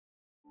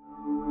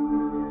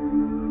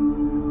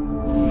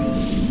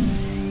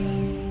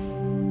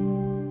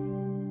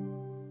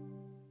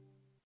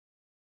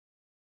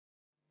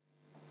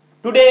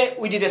Today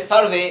we did a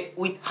survey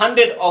with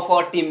 100 of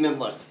our team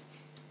members.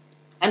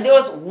 And there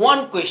was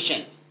one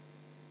question.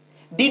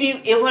 Did you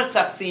ever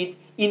succeed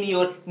in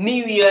your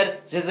New Year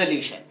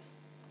resolution?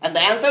 And the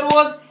answer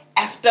was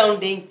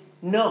astounding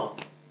no.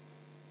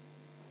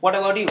 What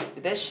about you,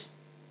 Hitesh?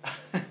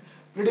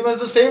 Pretty much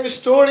the same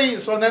story,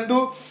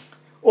 Swarnendu.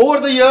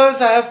 Over the years,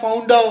 I have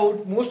found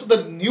out most of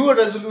the newer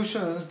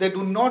resolutions, they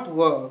do not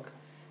work.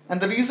 And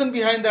the reason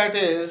behind that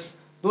is,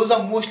 those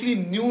are mostly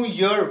New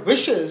Year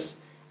wishes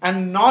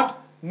and not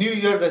New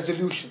Year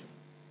resolution.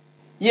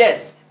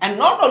 Yes, and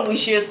not all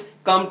wishes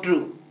come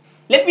true.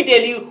 Let me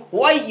tell you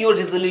why your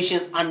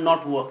resolutions are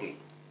not working.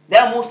 There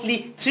are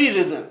mostly three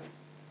reasons.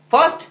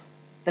 First,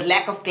 the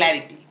lack of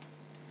clarity.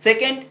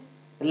 Second,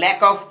 the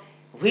lack of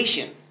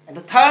vision. And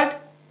the third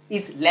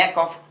is lack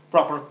of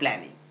proper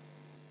planning.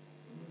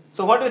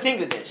 So what do you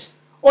think, Ritesh?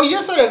 Oh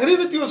yes, I agree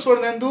with you,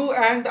 Swarnendu,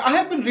 and I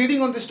have been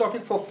reading on this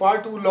topic for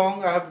far too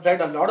long. I have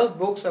read a lot of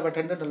books, I've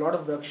attended a lot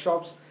of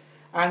workshops,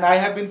 and I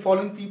have been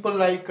following people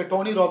like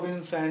Tony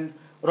Robbins and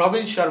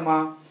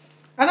Sharma,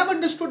 and I've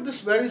understood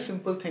this very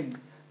simple thing,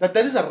 that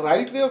there is a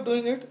right way of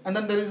doing it and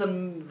then there is a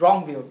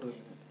wrong way of doing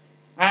it.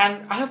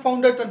 And I have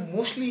found out that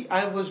mostly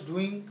I was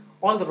doing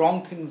all the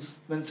wrong things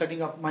when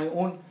setting up my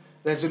own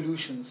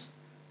resolutions.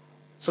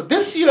 So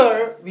this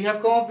year we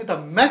have come up with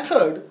a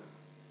method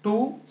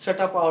to set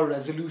up our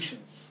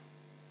resolutions.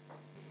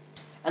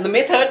 And the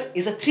method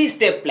is a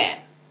three-step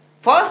plan.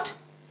 First,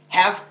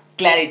 have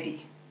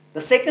clarity.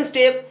 The second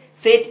step,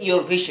 set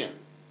your vision.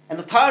 And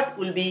the third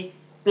will be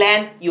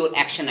plan your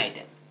action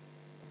item.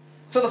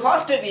 So the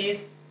first step is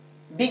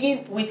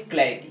begin with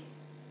clarity.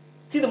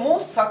 See, the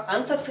most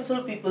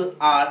unsuccessful people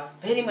are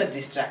very much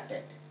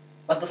distracted.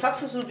 But the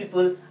successful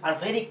people are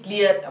very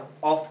clear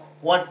of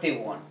what they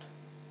want.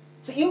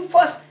 So you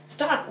first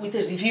start with a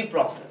review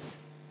process.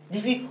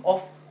 Review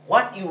of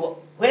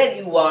where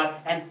you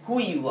are and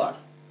who you are.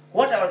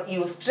 What are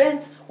your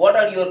strengths? What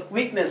are your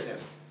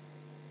weaknesses?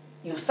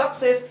 Your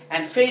success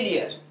and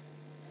failure.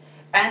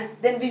 And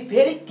then be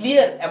very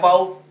clear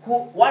about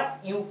what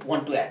you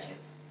want to achieve.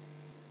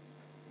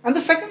 And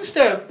the second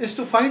step is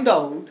to find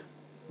out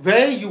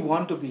where you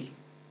want to be.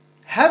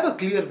 Have a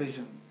clear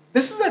vision.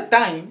 This is a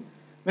time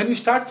when you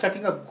start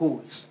setting up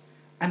goals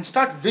and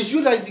start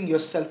visualizing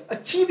yourself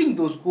achieving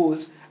those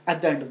goals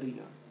at the end of the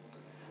year.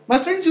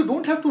 My friends, you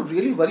don't have to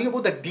really worry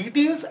about the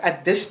details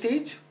at this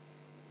stage,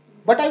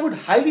 but I would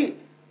highly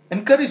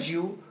encourage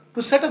you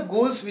to set up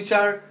goals which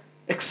are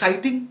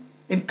exciting,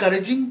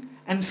 encouraging,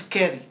 and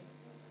scary.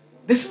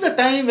 This is a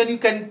time when you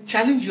can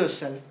challenge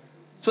yourself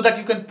so that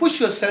you can push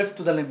yourself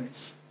to the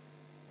limits.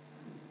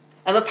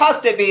 And the third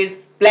step is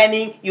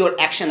planning your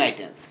action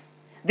items.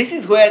 This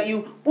is where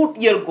you put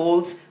your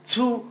goals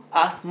through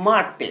a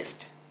SMART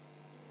test.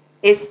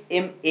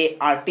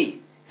 SMART.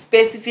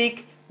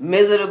 Specific,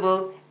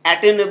 measurable,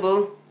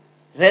 attainable,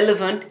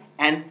 relevant,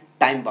 and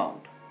time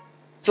bound.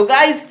 So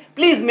guys,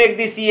 please make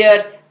this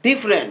year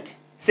different.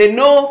 Say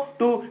no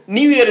to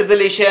New Year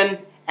resolution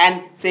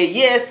and say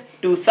yes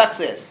to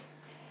success.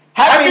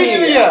 Happy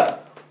New Year!